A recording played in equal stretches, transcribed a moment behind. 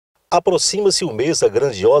Aproxima-se o mês da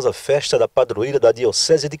grandiosa festa da padroeira da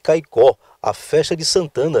Diocese de Caicó, a Festa de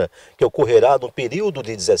Santana, que ocorrerá no período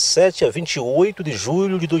de 17 a 28 de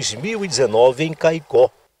julho de 2019 em Caicó.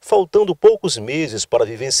 Faltando poucos meses para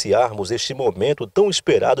vivenciarmos este momento tão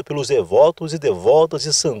esperado pelos devotos e devotas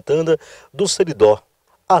de Santana do Seridó.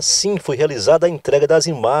 Assim foi realizada a entrega das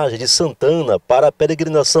imagens de Santana para a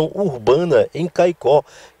peregrinação urbana em Caicó,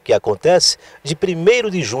 que acontece de 1º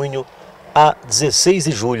de junho a 16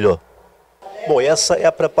 de julho. Bom, essa é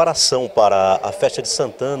a preparação para a Festa de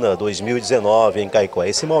Santana 2019 em Caicó.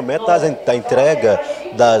 Esse momento da entrega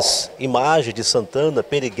das imagens de Santana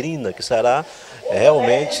Peregrina, que será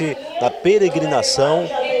realmente na peregrinação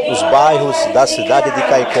dos bairros da cidade de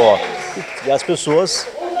Caicó. E as pessoas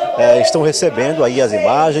estão recebendo aí as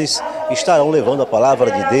imagens, estarão levando a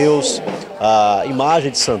palavra de Deus, a imagem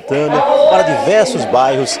de Santana para diversos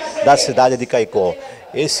bairros da cidade de Caicó.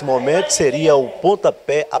 Esse momento seria o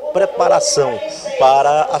pontapé, a preparação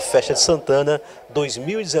para a Festa de Santana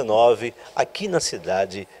 2019 aqui na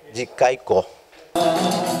cidade de Caicó.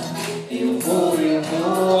 Eu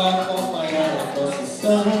vou acompanhar a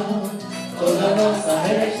procissão, toda a nossa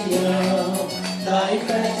região, da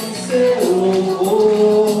festa em seu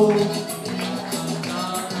louvor.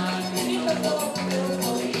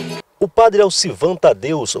 O padre Alcivan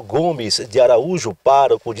Tadeus Gomes de Araújo,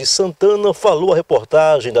 pároco de Santana, falou à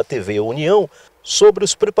reportagem da TV União sobre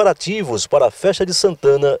os preparativos para a Festa de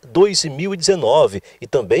Santana 2019 e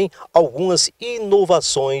também algumas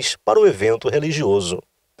inovações para o evento religioso.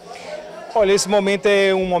 Olha, esse momento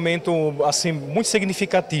é um momento assim, muito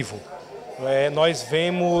significativo. Nós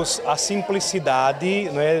vemos a simplicidade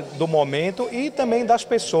do momento e também das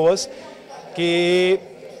pessoas que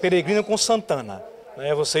peregrinam com Santana.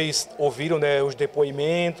 Vocês ouviram os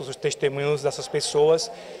depoimentos, os testemunhos dessas pessoas,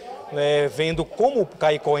 vendo como o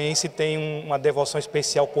caicoense tem uma devoção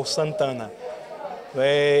especial por Santana.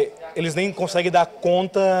 Eles nem conseguem dar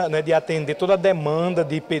conta de atender toda a demanda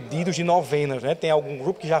de pedidos de novenas. Tem algum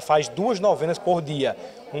grupo que já faz 2 novenas por dia,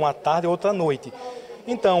 uma à tarde e outra à noite.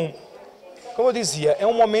 Então, como eu dizia, é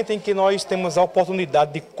um momento em que nós temos a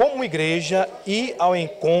oportunidade de, como igreja, ir ao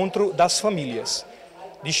encontro das famílias,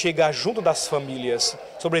 de chegar junto das famílias,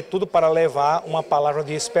 sobretudo para levar uma palavra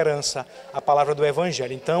de esperança, a palavra do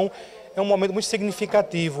Evangelho. Então, é um momento muito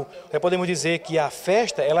significativo. Podemos dizer que a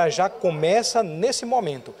festa ela já começa nesse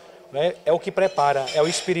momento. É o que prepara, é o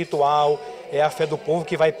espiritual, é a fé do povo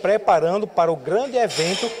que vai preparando para o grande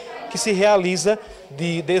evento que se realiza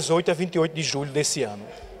de 18 a 28 de julho desse ano.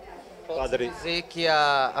 Pode dizer que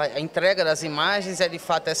a entrega das imagens é de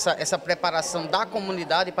fato essa preparação da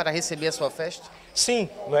comunidade para receber a sua festa? Sim,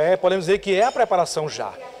 podemos dizer que é a preparação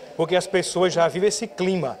já, porque as pessoas já vivem esse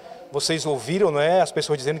clima. Vocês ouviram, as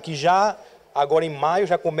pessoas dizendo que já, agora em maio,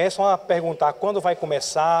 já começam a perguntar quando vai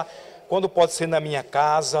começar, quando pode ser na minha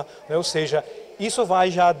casa, ou seja, isso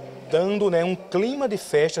vai já dando um clima de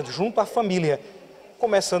festa junto à família.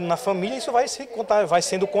 Começando na família, isso vai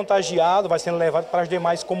sendo contagiado, vai sendo levado para as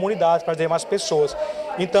demais comunidades, para as demais pessoas.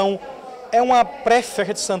 Então, é uma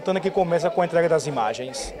pré-festa de Santana que começa com a entrega das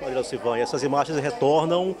imagens. Padre Silvão, e essas imagens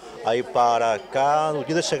retornam aí para cá no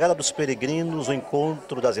dia da chegada dos peregrinos, o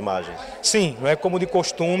encontro das imagens? Sim, como de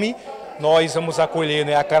costume, nós vamos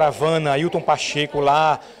acolher a caravana Ailton Pacheco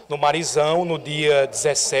lá no Marizão, no dia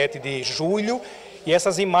 17 de julho. E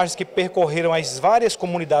essas imagens que percorreram as várias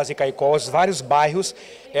comunidades de Caicó, os vários bairros,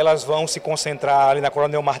 elas vão se concentrar ali na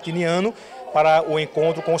Coronel Martiniano para o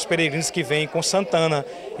encontro com os peregrinos que vêm com Santana.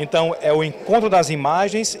 Então é o encontro das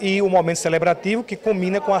imagens e o momento celebrativo que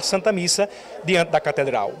culmina com a Santa Missa diante da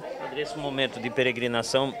Catedral. Esse momento de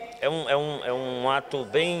peregrinação é um ato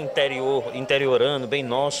bem interiorano, bem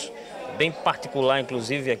nosso, bem particular,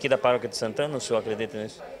 inclusive, aqui da Paróquia de Santana. O senhor acredita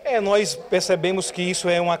nisso? Nós percebemos que isso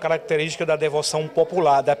é uma característica da devoção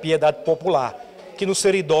popular, da piedade popular, que no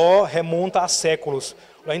Seridó remonta a séculos.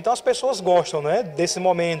 Então as pessoas gostam desse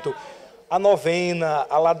momento. A novena,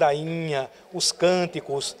 a ladainha, os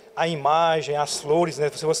cânticos, a imagem, as flores,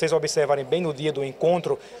 se vocês observarem bem no dia do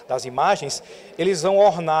encontro das imagens, eles vão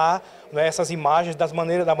ornar essas imagens da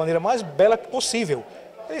maneira mais bela possível.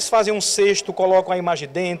 Eles fazem um cesto, colocam a imagem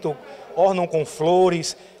dentro, ornam com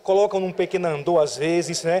flores, colocam num pequeno andor às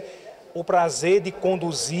vezes, o prazer de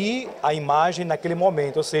conduzir a imagem naquele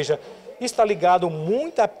momento, ou seja, isso está ligado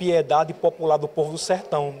muito à piedade popular do povo do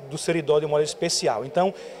sertão, do Seridó de modo especial.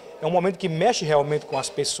 Então, é um momento que mexe realmente com as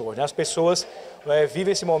pessoas. As pessoas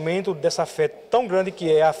vivem esse momento dessa fé tão grande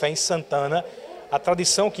que é a fé em Santana, a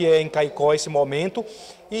tradição que é em Caicó esse momento,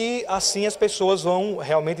 e assim as pessoas vão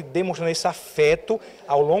realmente demonstrando esse afeto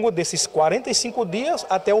ao longo desses 45 dias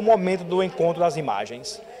até o momento do encontro das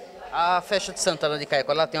imagens. A festa de Santana de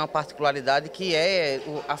Caicó, ela tem uma particularidade que é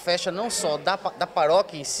a festa não só da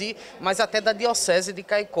paróquia em si, mas até da diocese de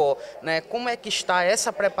Caicó, né? Como é que está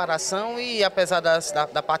essa preparação e, apesar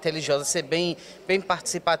da parte religiosa ser bem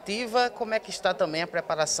participativa, como é que está também a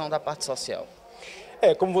preparação da parte social?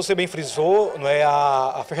 Como você bem frisou, não é,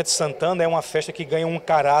 a festa de Santana é uma festa que ganha um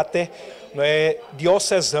caráter, não é,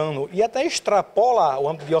 diocesano e até extrapola o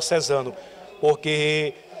âmbito diocesano,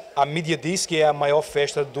 porque a mídia diz que é a maior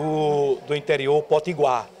festa do interior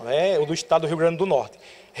potiguar, né, ou do estado do Rio Grande do Norte.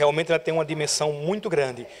 Realmente ela tem uma dimensão muito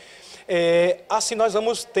grande. Assim nós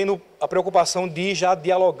vamos tendo a preocupação de ir já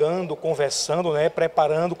dialogando, conversando, né,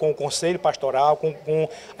 preparando com o Conselho Pastoral, com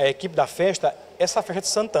a equipe da festa, essa festa de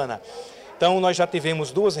Santana. Então, nós já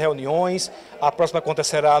tivemos 2 reuniões, a próxima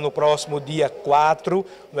acontecerá no próximo dia 4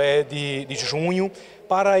 de junho,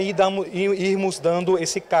 para irmos dando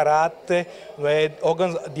esse caráter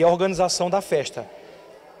de organização da festa.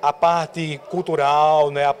 A parte cultural,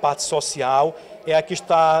 a parte social, é a que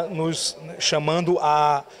está nos chamando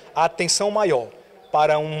a atenção maior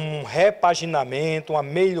para um repaginamento, uma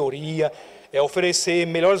melhoria, oferecer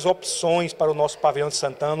melhores opções para o nosso pavilhão de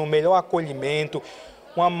Santana, um melhor acolhimento,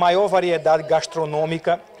 uma maior variedade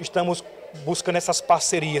gastronômica. Estamos buscando essas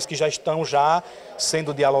parcerias que já estão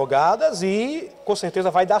sendo dialogadas e com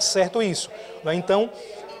certeza vai dar certo isso. Então,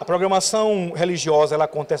 a programação religiosa ela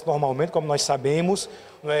acontece normalmente, como nós sabemos.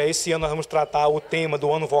 Esse ano nós vamos tratar o tema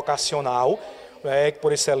do ano vocacional,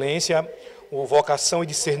 por excelência, o vocação e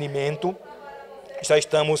discernimento. Já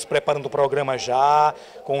estamos preparando o programa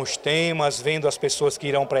com os temas, vendo as pessoas que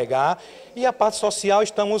irão pregar. E a parte social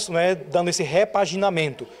estamos dando esse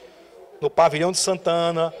repaginamento no pavilhão de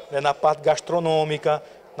Santana, na parte gastronômica,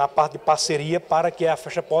 na parte de parceria, para que a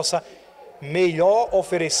festa possa melhor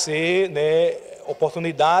oferecer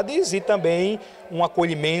oportunidades e também um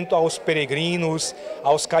acolhimento aos peregrinos,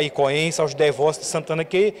 aos caicoenses, aos devotos de Santana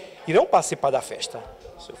que irão participar da festa.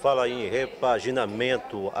 Você fala em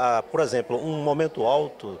repaginamento, por exemplo, um momento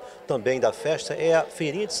alto também da festa é a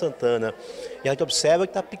Feirinha de Santana. E a gente observa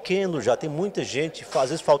que está pequeno já, tem muita gente, às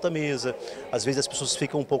vezes falta mesa, às vezes as pessoas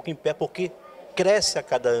ficam um pouco em pé porque cresce a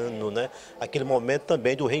cada ano, né? Aquele momento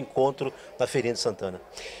também do reencontro da Feirinha de Santana.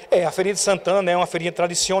 A Feirinha de Santana é uma feirinha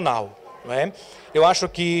tradicional, não é? Eu acho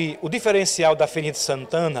que o diferencial da Feirinha de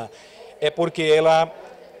Santana é porque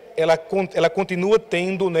ela continua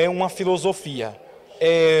tendo uma filosofia.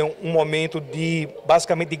 É um momento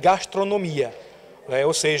basicamente de gastronomia,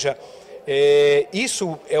 ou seja,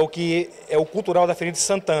 isso é o que é o cultural da Feirinha de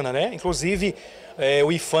Santana, né? Inclusive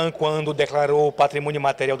o IFAM, quando declarou Patrimônio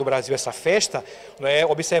Imaterial do Brasil essa festa,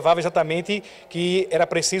 observava exatamente que era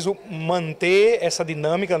preciso manter essa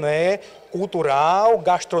dinâmica cultural,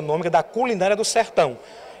 gastronômica da culinária do sertão.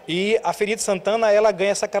 E a Feirinha de Santana ela ganha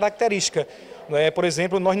essa característica. Por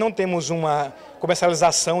exemplo, nós não temos uma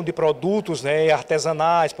comercialização de produtos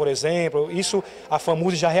artesanais, por exemplo, isso a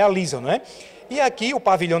FAMUSE já realiza, E aqui o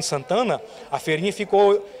pavilhão de Santana, a feirinha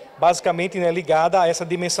ficou basicamente ligada a essa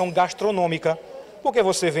dimensão gastronômica, porque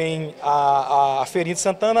você vem à feirinha de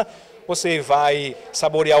Santana, você vai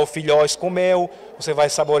saborear o filhós com mel, você vai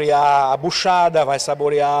saborear a buchada, vai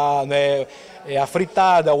saborear a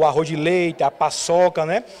fritada, o arroz de leite, a paçoca,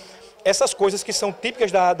 essas coisas que são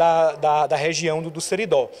típicas da região do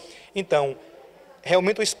Seridó. Então,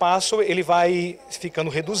 realmente o espaço ele vai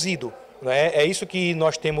ficando reduzido. É isso que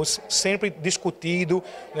nós temos sempre discutido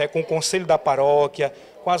com o Conselho da Paróquia,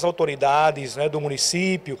 com as autoridades do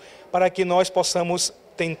município, para que nós possamos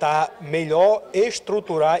tentar melhor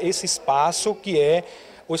estruturar esse espaço que é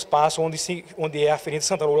o espaço onde é a Feirinha de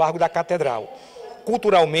Santana, o Largo da Catedral.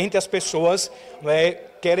 Culturalmente as pessoas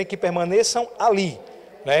querem que permaneçam ali,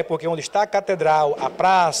 porque onde está a catedral, a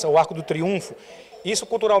praça, o Arco do Triunfo, isso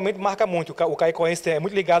culturalmente marca muito. O caicoense é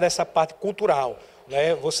muito ligado a essa parte cultural.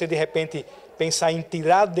 Você de repente pensar em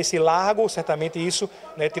tirar desse largo, certamente isso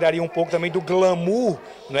tiraria um pouco também do glamour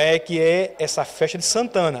que é essa festa de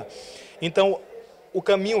Santana. Então o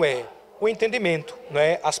caminho é o entendimento,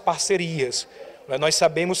 as parcerias. Nós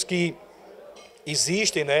sabemos que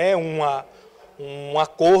existe um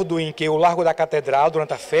acordo em que o Largo da Catedral,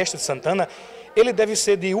 durante a festa de Santana, ele deve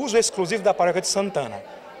ser de uso exclusivo da paróquia de Santana.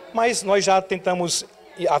 Mas nós já tentamos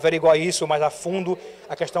averiguar isso mais a fundo,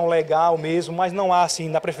 a questão legal mesmo, mas não há, assim,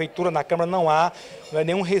 na Prefeitura, na Câmara, não há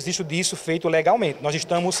nenhum registro disso feito legalmente. Nós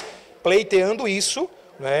estamos pleiteando isso,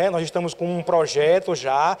 nós estamos com um projeto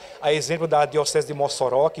já, a exemplo da Diocese de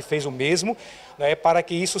Mossoró, que fez o mesmo, para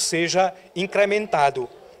que isso seja incrementado,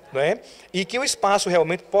 e que o espaço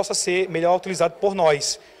realmente possa ser melhor utilizado por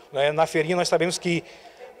nós. Na feirinha nós sabemos que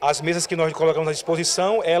As mesas que nós colocamos à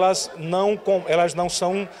disposição, elas não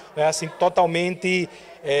são assim, totalmente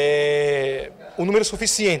o número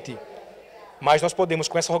suficiente. Mas nós podemos,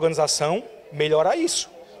 com essa organização, melhorar isso,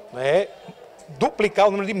 né? Duplicar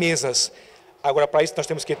o número de mesas. Agora, para isso, nós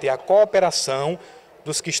temos que ter a cooperação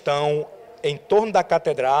dos que estão em torno da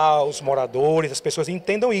catedral, os moradores, as pessoas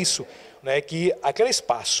entendam isso, né? Que aquele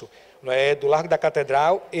espaço, né, do Largo da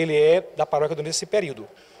Catedral, ele é da paróquia durante esse período.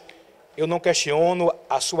 Eu não questiono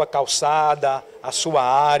a sua calçada, a sua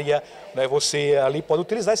área, né? Você ali pode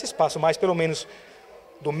utilizar esse espaço, mas pelo menos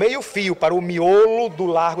do meio-fio para o miolo do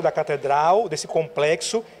Largo da Catedral, desse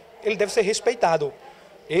complexo, ele deve ser respeitado.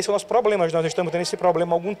 Esse é o nosso problema, nós estamos tendo esse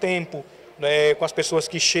problema há algum tempo, né? Com as pessoas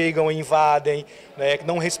que chegam e invadem, né? Que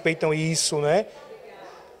não respeitam isso, né?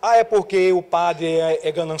 Ah, é porque o padre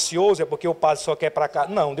é ganancioso, é porque o padre só quer para cá.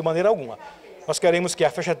 Não, de maneira alguma. Nós queremos que a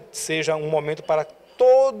festa seja um momento para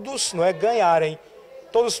todos, não é, ganharem.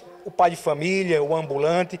 Todos, o pai de família, o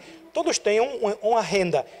ambulante, todos tenham uma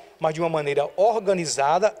renda, mas de uma maneira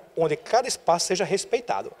organizada, onde cada espaço seja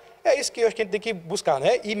respeitado. É isso que a gente tem que buscar,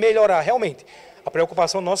 né? E melhorar realmente. A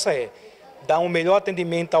preocupação nossa é dar um melhor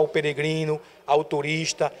atendimento ao peregrino, ao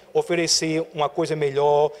turista, oferecer uma coisa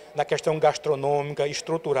melhor na questão gastronômica,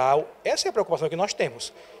 estrutural. Essa é a preocupação que nós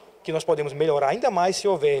temos, que nós podemos melhorar ainda mais se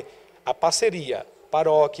houver a parceria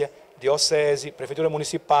paróquia, diocese, prefeitura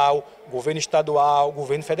municipal, governo estadual,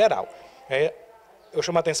 governo federal. Eu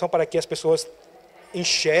chamo a atenção para que as pessoas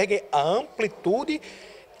enxerguem a amplitude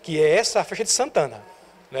que é essa festa de Santana,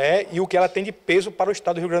 né? E o que ela tem de peso para o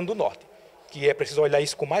estado do Rio Grande do Norte, que é preciso olhar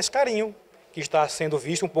isso com mais carinho, que está sendo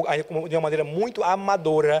visto de uma maneira muito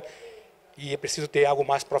amadora e é preciso ter algo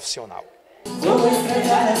mais profissional. Vou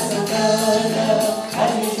entregar a Santana, a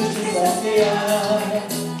justiça real,